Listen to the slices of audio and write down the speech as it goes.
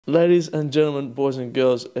Ladies and gentlemen, boys and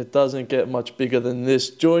girls, it doesn't get much bigger than this.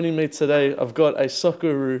 Joining me today, I've got a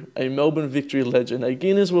Socceroo, a Melbourne Victory legend, a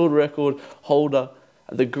Guinness World Record holder,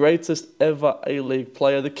 the greatest ever A-League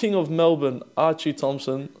player, the King of Melbourne, Archie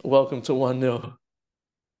Thompson. Welcome to 1 nil.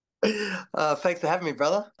 Thanks for having me,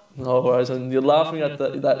 brother. No worries, and you're laughing at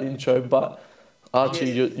that intro, but Archie,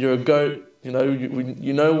 Yeah, you're a goat. You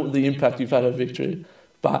know the impact you've had at Victory.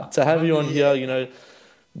 But to have you on here,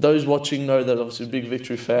 those watching know that obviously a big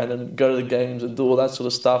Victory fan and go to the games and do all that sort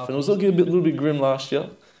of stuff. And it was looking a little bit grim last year.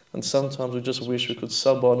 And sometimes we just wish we could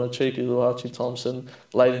sub on a cheeky little Archie Thompson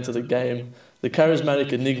late into the game. The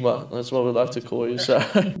charismatic enigma, that's what we like to call you. So,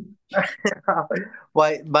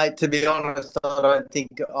 Wait, mate. To be honest, I don't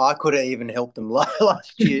think I could have even helped them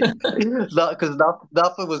last year because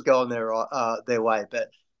nothing was going their way.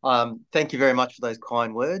 But thank you very much for those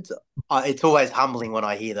kind words. It's always humbling when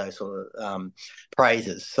I hear those sort of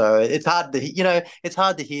praises. So it's hard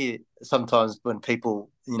to hear sometimes when people,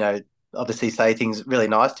 obviously say things really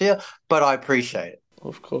nice to you. But I appreciate it.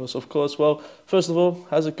 of course, of course. Well, first of all,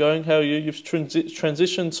 how's it going? How are you? You've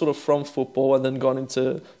transitioned sort of from football and then gone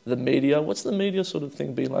into the media. What's the media sort of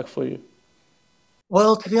thing been like for you?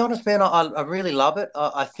 Well, to be honest, man, I really love it.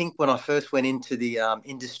 I think when I first went into the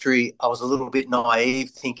industry, I was a little bit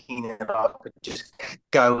naive, thinking that I could just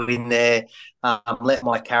go in there, let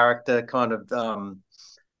my character kind of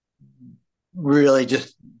really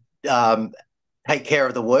just um, take care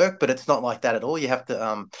of the work. But it's not like that at all. You have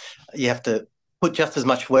to put just as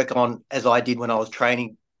much work on as I did when I was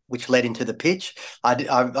training, which led into the pitch.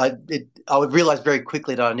 I would realize very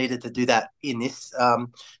quickly that I needed to do that in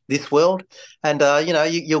this world. And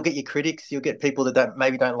you'll get your critics, you'll get people that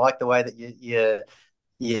maybe don't like the way that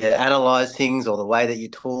you analyze things or the way that you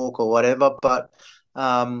talk or whatever. But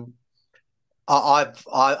um,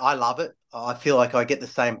 I love it. I feel like I get the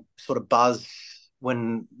same sort of buzz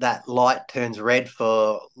when that light turns red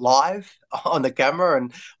for live on the camera,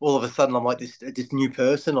 and all of a sudden I'm like this new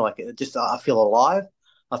person. Like it just I feel alive.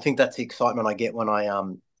 I think that's the excitement I get when I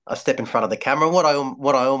step in front of the camera. What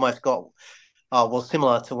I almost got was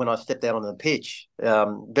similar to when I stepped out on the pitch.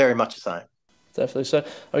 Very much the same. Definitely. So,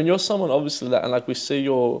 I mean, you're someone obviously that, and like we see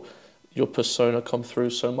your persona come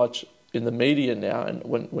through so much in the media now, and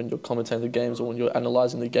when you're commentating the games or when you're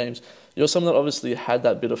analysing the games, you're someone that obviously had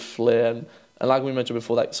that bit of flair and like we mentioned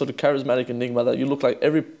before, that sort of charismatic enigma that you look like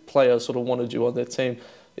every player sort of wanted you on their team.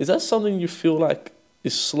 Is that something you feel like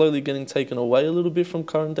is slowly getting taken away a little bit from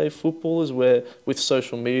current day footballers, where with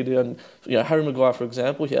social media and Harry Maguire, for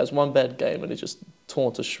example, he has one bad game and he's just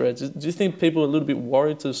torn to shreds. Do you think people are a little bit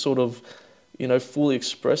worried to sort of fully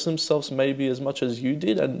express themselves maybe as much as you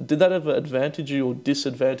did? And did that ever advantage you or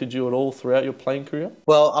disadvantage you at all throughout your playing career?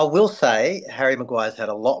 Well, I will say Harry Maguire's had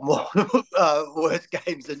a lot more worse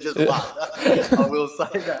games than just one. I will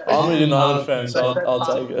say that. I'm a United fan, so But,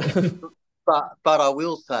 I'll take it. but I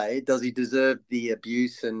will say, does he deserve the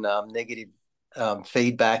abuse and negative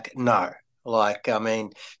feedback? No. Like, I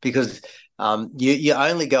mean, because you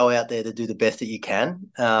only go out there to do the best that you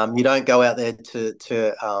can. You don't go out there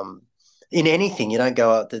to in anything. You don't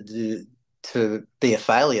go out to be a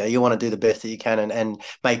failure. You want to do the best that you can and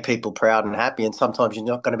make people proud and happy. And sometimes you're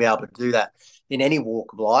not going to be able to do that in any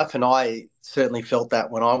walk of life. And I certainly felt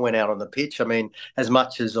that when I went out on the pitch. I mean, as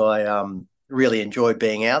much as I really enjoyed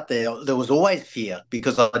being out there, there was always fear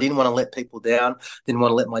because I didn't want to let people down, didn't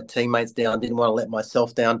want to let my teammates down, didn't want to let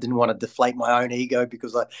myself down, didn't want to deflate my own ego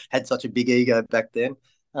because I had such a big ego back then.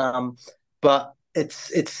 Um, but it's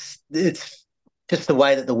just the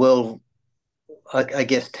way that the world I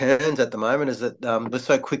guess turns at the moment is that we're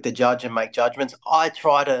so quick to judge and make judgments. I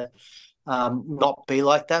try to not be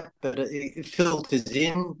like that, but it filters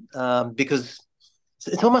in because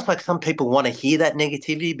it's almost like some people want to hear that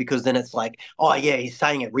negativity because then it's like, oh yeah, he's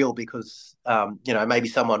saying it real because maybe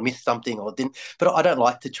someone missed something or didn't. But I don't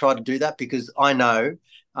like to try to do that because I know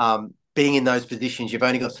being in those positions, you've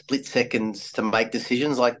only got split seconds to make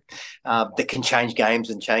decisions like that can change games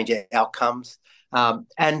and change outcomes.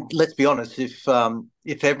 And let's be honest,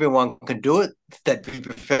 if everyone can do it, they'd be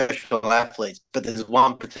professional athletes. But there's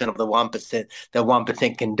 1% of the 1% that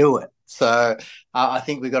 1% can do it. So I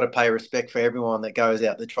think we've got to pay respect for everyone that goes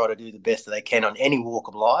out to try to do the best that they can on any walk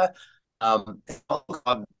of life.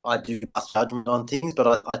 I do pass judgment on things, but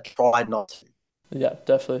I try not to. Yeah,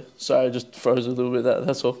 definitely. Sorry, I just froze a little bit.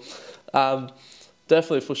 That's all. Um,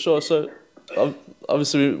 Definitely, for sure. So,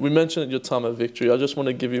 obviously, we mentioned your time at Victory. I just want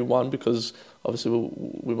to give you one because obviously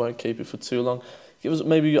we won't keep it for too long. Give us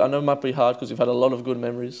maybe, I know it might be hard because you've had a lot of good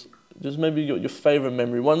memories. Just maybe your favourite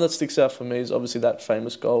memory. One that sticks out for me is obviously that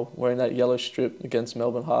famous goal, wearing that yellow strip against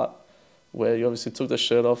Melbourne Heart. where you obviously took the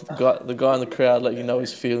shirt off. The guy in the crowd let you know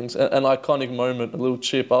his feelings. An iconic moment, a little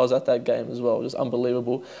chip. I was at that game as well. Just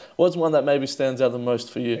unbelievable. What's one that maybe stands out the most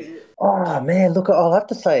for you? Oh man, look, I'll have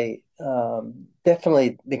to say,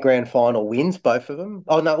 definitely the grand final wins, both of them.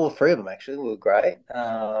 Oh no, all three of them actually were great.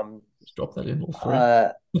 Just drop that in, all three.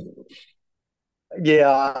 Uh, yeah,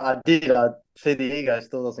 I did. I see the ego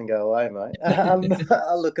still doesn't go away, mate.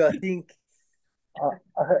 Look, I think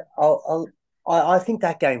I, I, I think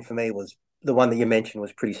that game for me was the one that you mentioned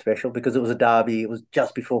was pretty special because it was a derby. It was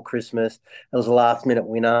just before Christmas. It was a last minute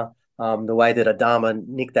winner. The way that Adama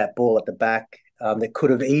nicked that ball at the back, that could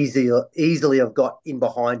have easily have got in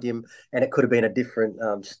behind him, and it could have been a different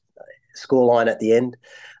scoreline at the end.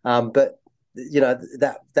 But you know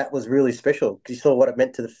that was really special because you saw what it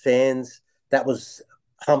meant to the fans. That was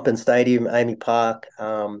Humpen Stadium, Amy Park,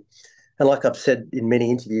 and like I've said in many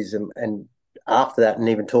interviews, and after that, and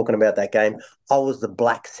even talking about that game, I was the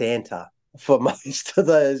Black Santa for most of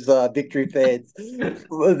those victory fans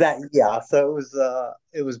that year. So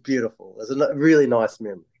it was beautiful. It was a really nice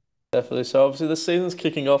memory. Definitely. So obviously the season's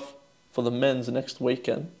kicking off for the men's next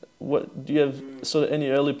weekend. What do you have sort of any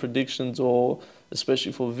early predictions or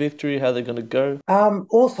especially for victory, how they're going to go?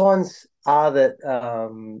 All signs are that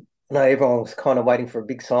no, everyone was kind of waiting for a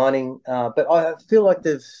big signing, but I feel like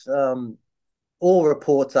there's all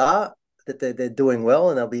reports are that they're doing well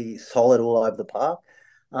and they'll be solid all over the park.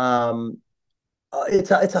 Um,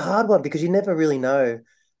 it's a hard one because you never really know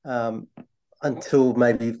um, until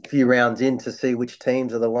maybe a few rounds in to see which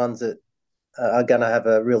teams are the ones that are going to have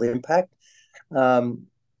a real impact. Um,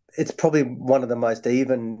 it's probably one of the most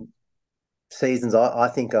even seasons I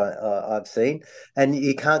think I've seen, and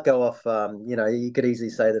you can't go off. You could easily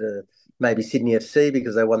say that maybe Sydney FC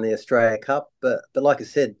because they won the Australia Cup, but like I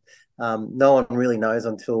said, no one really knows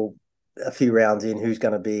until a few rounds in who's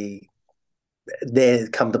going to be there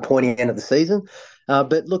come the pointy end of the season.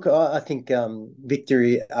 But look, I think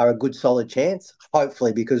Victory are a good solid chance,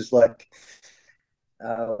 hopefully, because like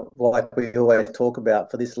we always talk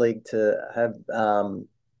about, for this league to have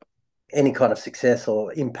any kind of success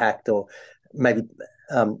or impact, or maybe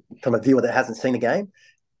from a viewer that hasn't seen the game,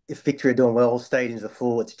 if Victory are doing well, stadiums are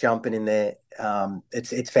full, it's jumping in there.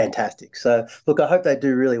 It's fantastic. So look, I hope they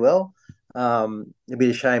do really well. It'd be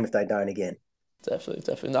a shame if they don't again. Definitely,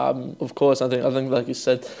 definitely. No, of course, I think, like you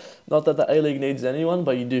said, not that the A League needs anyone,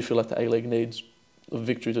 but you do feel like the A League needs a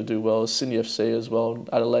victory to do well. Sydney FC as well.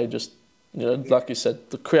 Adelaide just, like you said,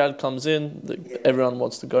 the crowd comes in, everyone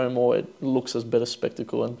wants to go more. It looks as better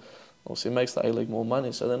spectacle, and obviously it makes the A League more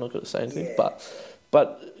money. So they're not going to say anything.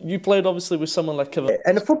 But you played obviously with someone like Kevin. Yeah,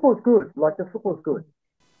 and the football's good. Like the football's good.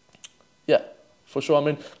 Yeah, for sure. I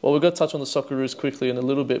mean, well, we've got to touch on the Socceroos quickly in a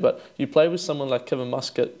little bit, but you played with someone like Kevin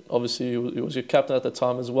Muscat. Obviously, he was your captain at the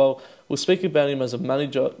time as well. We'll speak about him as a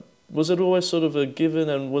manager. Was it always sort of a given,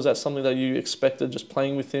 and was that something that you expected just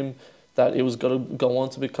playing with him, that he was going to go on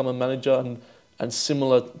to become a manager and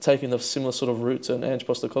similar, taking the similar sort of route to an Ange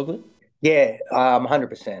Postecoglou? Yeah,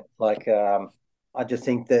 100%. I just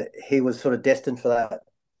think that he was sort of destined for that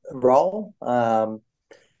role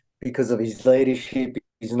because of his leadership,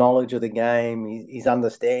 his knowledge of the game, his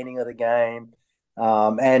understanding of the game,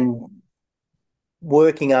 and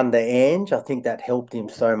working under Ange. I think that helped him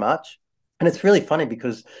so much. And it's really funny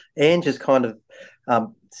because Ange has kind of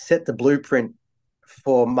set the blueprint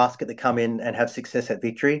for Muscat to come in and have success at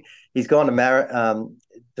Victory. He's gone to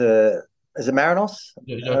the is it Marinos,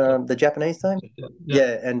 Yeah, the Japanese team?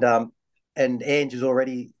 yeah. Yeah, and Ange has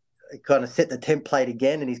already kind of set the template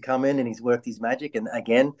again, and he's come in and he's worked his magic, and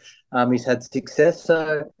again, he's had success.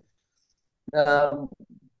 So um,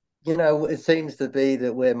 it seems to be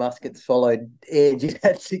that where Muscat's followed Edge, he's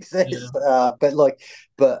had success. Yeah.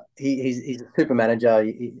 But he's a super manager.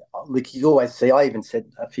 Like you always see. I even said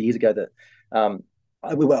a few years ago that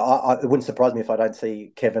it wouldn't surprise me if I don't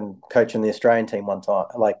see Kevin coaching the Australian team one time,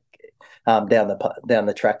 like down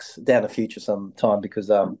the tracks, down the future sometime,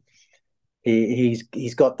 because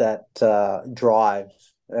he's got that drive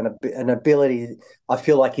and an ability. I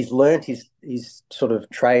feel like he's learnt his sort of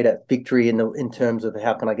trade at Victory in terms of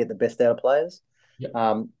how can I get the best out of players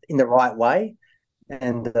Yeah. in the right way,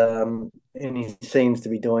 and he seems to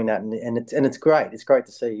be doing that, and it's great. It's great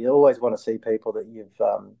to see. You always want to see people that you've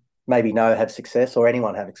maybe know have success, or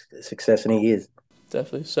anyone have success, and he is.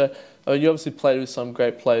 Definitely. So you obviously played with some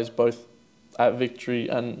great players both at Victory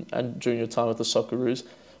and during your time with the Socceroos.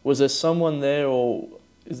 Was there someone there, or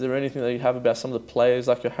is there anything that you have about some of the players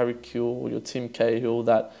like your Harry Kewell or your Tim Cahill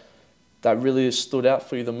that really stood out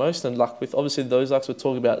for you the most? And like with obviously those, like we're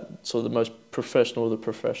talking about, sort of the most professional of the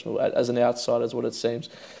professional as an outsider is what it seems.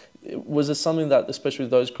 Was it something that, especially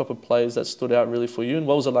those crop of players, that stood out really for you? And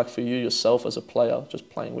what was it like for you yourself as a player, just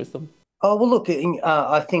playing with them? Oh well, look,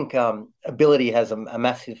 I think ability has a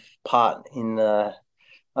massive part in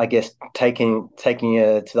I guess taking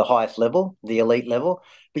you to the highest level, the elite level.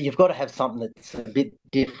 But you've got to have something that's a bit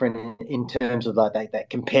different in terms of like that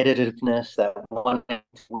competitiveness, that one to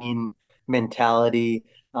win mentality,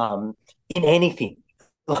 in anything.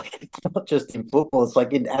 Like it's not just in football; it's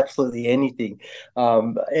like in absolutely anything.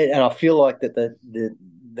 And I feel like that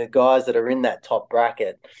the guys that are in that top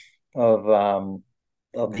bracket of um,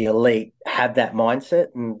 of the elite have that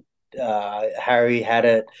mindset, and Harry had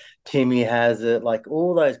it, Timmy has it, like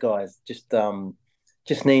all those guys just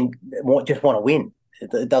need just want to win.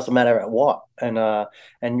 It doesn't matter at what, and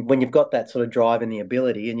when you've got that sort of drive and the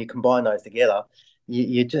ability, and you combine those together,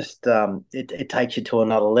 you just it takes you to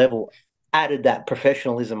another level. Added that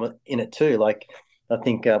professionalism in it too, like. I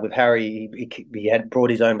think with Harry, he had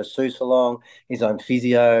brought his own masseuse along, his own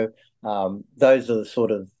physio. Those are the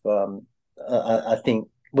sort of I think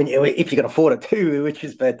when if you can afford it too, which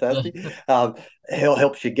is fantastic, it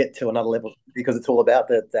helps you get to another level because it's all about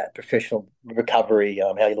that professional recovery,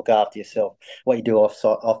 how you look after yourself, what you do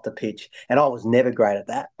off the pitch. And I was never great at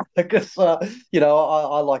that because I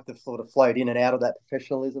like to sort of float in and out of that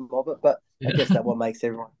professionalism of it. But I guess that what makes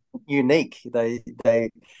everyone unique. They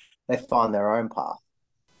find their own path.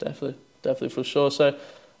 Definitely, definitely for sure. So,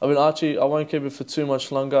 I mean, Archie, I won't keep it for too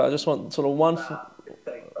much longer. I just want sort of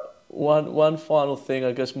one final thing,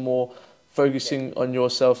 I guess, more focusing on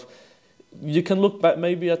yourself. You can look back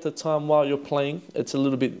maybe at the time while you're playing. It's a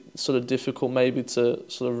little bit sort of difficult maybe to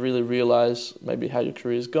sort of really realize maybe how your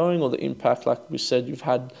career is going or the impact, like we said, you've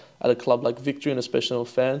had at a club like Victory and especially on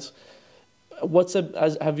fans.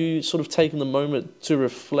 Have you sort of taken the moment to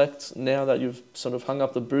reflect now that you've sort of hung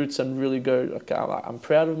up the boots and really go, okay, I'm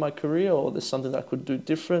proud of my career, or there's something that I could do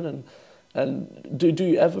different? And do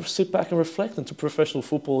you ever sit back and reflect? And do professional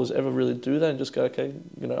footballers ever really do that and just go, okay,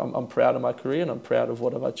 I'm proud of my career and I'm proud of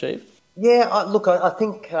what I've achieved? Yeah, look, I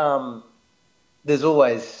think there's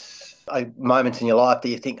always moments in your life that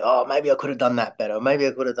you think, oh, maybe I could have done that better, or maybe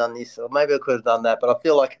I could have done this, or maybe I could have done that. But I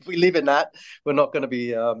feel like if we live in that, we're not going to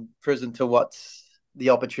be prison to what's the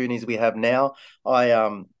opportunities we have now.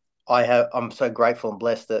 I'm so grateful and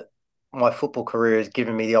blessed that my football career has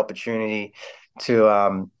given me the opportunity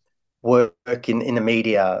to work in the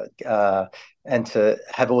media and to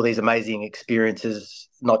have all these amazing experiences,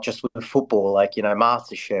 not just with football, like,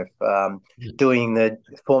 MasterChef, doing the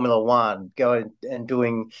Formula One, going and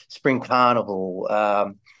doing Spring Carnival,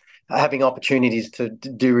 having opportunities to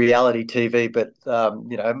do reality TV, but,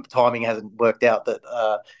 timing hasn't worked out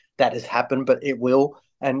that has happened, but it will.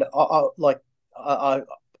 And I'm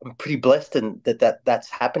pretty blessed in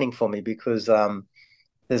that's happening for me because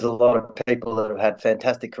there's a lot of people that have had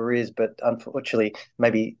fantastic careers, but unfortunately,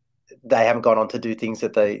 maybe they haven't gone on to do things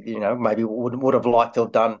that they, maybe would have liked to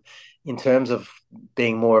have done in terms of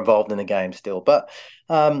being more involved in the game still. But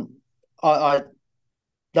I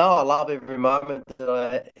no, I love every moment that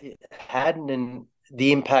I had, and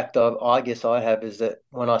the impact I guess I have is that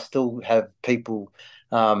when I still have people,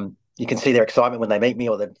 you can see their excitement when they meet me,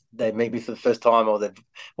 or they meet me for the first time, or they've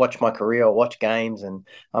watched my career or watch games. And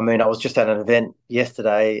I mean, I was just at an event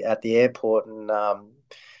yesterday at the airport,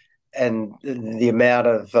 and the amount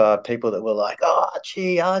of people that were like, "Oh,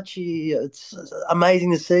 Archie, it's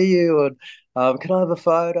amazing to see you," and can I have a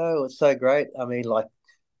photo? It's so great. I mean, like,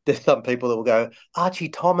 there's some people that will go, Archie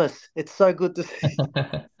Thomas, it's so good to see.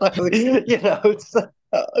 It's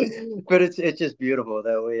but it's just beautiful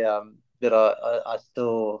that we that I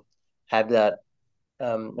still have that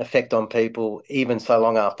effect on people even so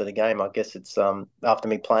long after the game. I guess it's after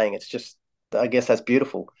me playing, it's just I guess that's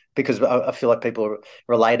beautiful because I feel like people are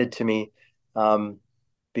related to me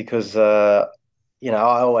because I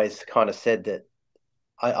always kind of said that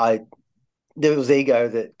I there was ego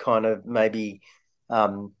that kind of maybe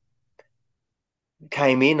um,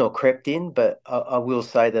 came in or crept in, but I will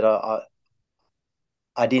say that I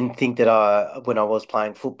didn't think that when I was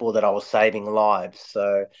playing football, that I was saving lives.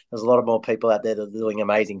 So there's a lot of more people out there that are doing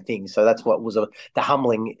amazing things. So that's what was the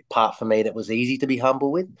humbling part for me. That was easy to be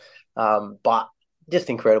humble with, but just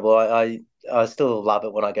incredible. I still love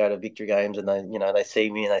it when I go to Victory games and they see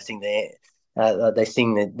me and they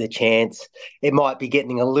sing the chants. It might be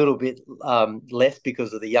getting a little bit less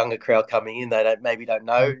because of the younger crowd coming in. They maybe don't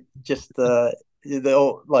know just what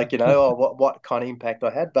kind of impact I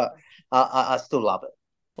had, but I still love it.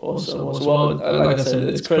 Awesome. Awesome. Well, like I said,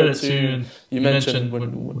 it's credit to you. And you mentioned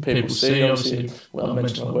when people see, obviously, well, I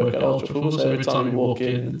mentioned I work at Ultra Football, so every time you walk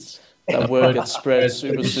in, that word gets spread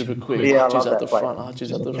super, super quick. Yeah, I Archie's love at that the place. front,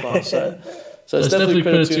 Archie's at the front. So it's definitely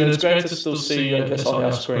credit to you, and it's great to still see, I guess, on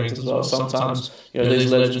our screens as well. Sometimes, these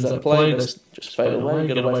legends that play, they just fade away,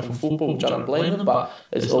 get away from football, which I don't blame them, but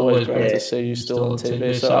it's always great to see you still on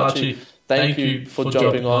TV. So Archie, thank you for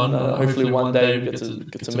jumping on. Hopefully one day you get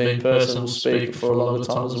to meet in person, we'll speak for a longer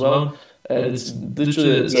time as well. And it's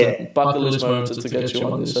literally a bucket list moment to get you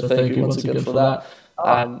on this. So thank you once again for that.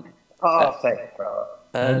 Thanks, brother.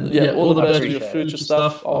 And all the best with your future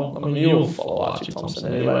stuff. I mean, you'll follow Archie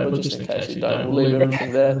Thompson anyway, but just in case you don't, we'll leave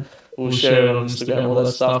everything there. We'll share it on Instagram, all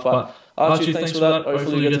that stuff. But Archie, thanks for that.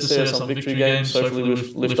 Hopefully you get to see us on victory games. Hopefully we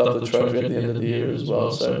lift up the trophy at the end of the year as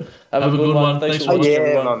well. So have a good one. Thanks for watching,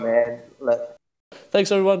 everyone. My man.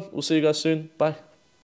 Thanks, everyone. We'll see you guys soon. Bye.